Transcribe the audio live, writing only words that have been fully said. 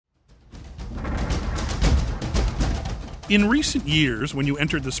In recent years, when you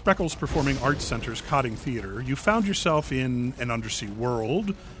entered the Spreckels Performing Arts Center's Cotting Theater, you found yourself in an undersea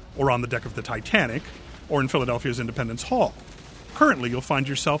world, or on the deck of the Titanic, or in Philadelphia's Independence Hall. Currently, you'll find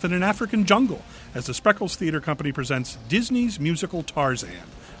yourself in an African jungle as the Spreckels Theater Company presents Disney's musical Tarzan,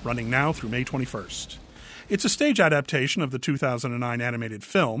 running now through May 21st. It's a stage adaptation of the 2009 animated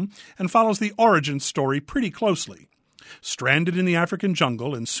film and follows the origin story pretty closely. Stranded in the African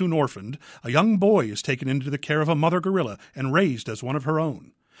jungle and soon orphaned, a young boy is taken into the care of a mother gorilla and raised as one of her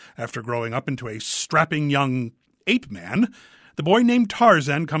own. After growing up into a strapping young ape man, the boy named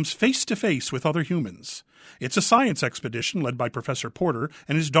Tarzan comes face to face with other humans. It's a science expedition led by Professor Porter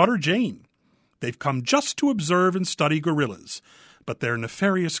and his daughter Jane. They've come just to observe and study gorillas, but their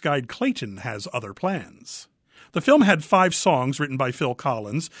nefarious guide Clayton has other plans. The film had 5 songs written by Phil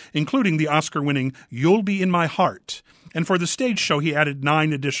Collins, including the Oscar-winning You'll Be in My Heart, and for the stage show he added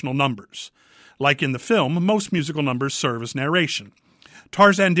 9 additional numbers. Like in the film, most musical numbers serve as narration.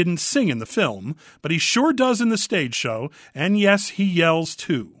 Tarzan didn't sing in the film, but he sure does in the stage show, and yes, he yells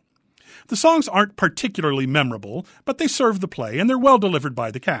too. The songs aren't particularly memorable, but they serve the play, and they're well delivered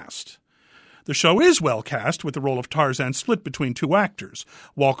by the cast. The show is well cast, with the role of Tarzan split between 2 actors,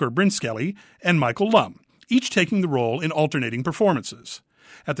 Walker Brinskelly and Michael Lum, each taking the role in alternating performances.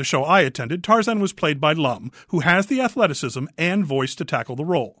 At the show I attended, Tarzan was played by Lum, who has the athleticism and voice to tackle the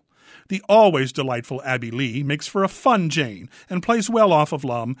role. The always delightful Abby Lee makes for a fun Jane and plays well off of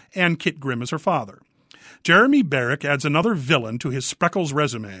Lum and Kit Grimm as her father. Jeremy Barrick adds another villain to his Spreckels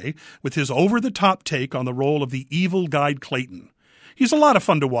resume with his over-the-top take on the role of the evil guide Clayton. He's a lot of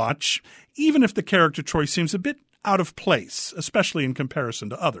fun to watch, even if the character choice seems a bit out of place, especially in comparison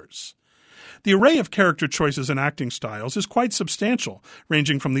to others. The array of character choices and acting styles is quite substantial,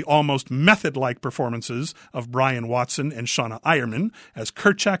 ranging from the almost method-like performances of Brian Watson and Shauna Eierman as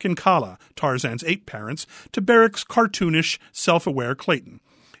Kerchak and Kala, Tarzan's ape parents, to Barrick's cartoonish, self-aware Clayton.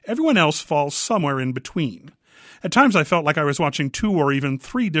 Everyone else falls somewhere in between. At times I felt like I was watching 2 or even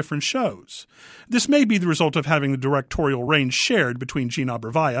 3 different shows. This may be the result of having the directorial range shared between Gene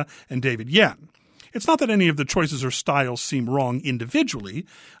Abrevaya and David Yen. It's not that any of the choices or styles seem wrong individually,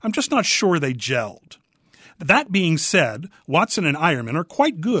 I'm just not sure they gelled. That being said, Watson and Eierman are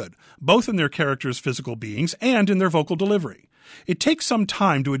quite good, both in their characters' physical beings and in their vocal delivery. It takes some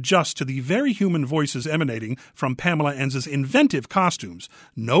time to adjust to the very human voices emanating from Pamela Enz's inventive costumes.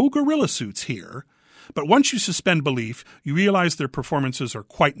 No gorilla suits here. But once you suspend belief, you realize their performances are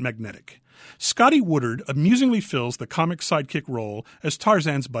quite magnetic. Scotty Woodard amusingly fills the comic sidekick role as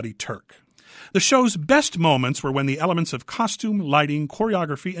Tarzan's buddy Turk. The show's best moments were when the elements of costume, lighting,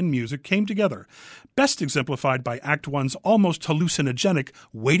 choreography, and music came together, best exemplified by Act 1's almost hallucinogenic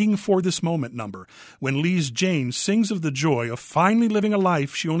Waiting for This Moment number, when Lee's Jane sings of the joy of finally living a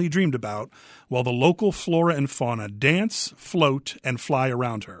life she only dreamed about, while the local flora and fauna dance, float, and fly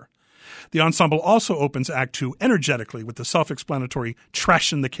around her. The ensemble also opens Act 2 energetically with the self-explanatory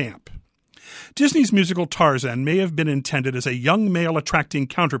Trashin' the Camp. Disney's musical Tarzan may have been intended as a young male attracting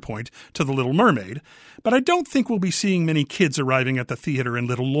counterpoint to The Little Mermaid, but I don't think we'll be seeing many kids arriving at the theater in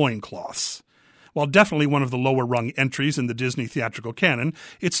little loincloths. While definitely one of the lower-rung entries in the Disney theatrical canon,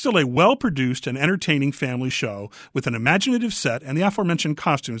 it's still a well-produced and entertaining family show with an imaginative set and the aforementioned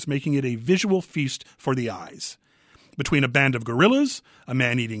costumes making it a visual feast for the eyes. Between a band of gorillas, a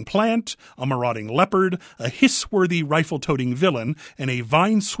man-eating plant, a marauding leopard, a hiss-worthy rifle-toting villain, and a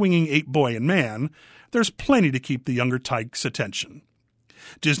vine-swinging ape boy and man, there's plenty to keep the younger tykes' attention.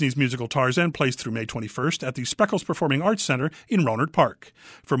 Disney's musical Tarzan plays through May 21st at the Spreckels Performing Arts Center in Rohnert Park.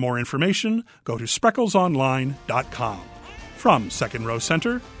 For more information, go to SpreckelsOnline.com. From Second Row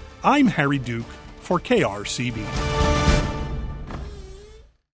Center, I'm Harry Duke for KRCB.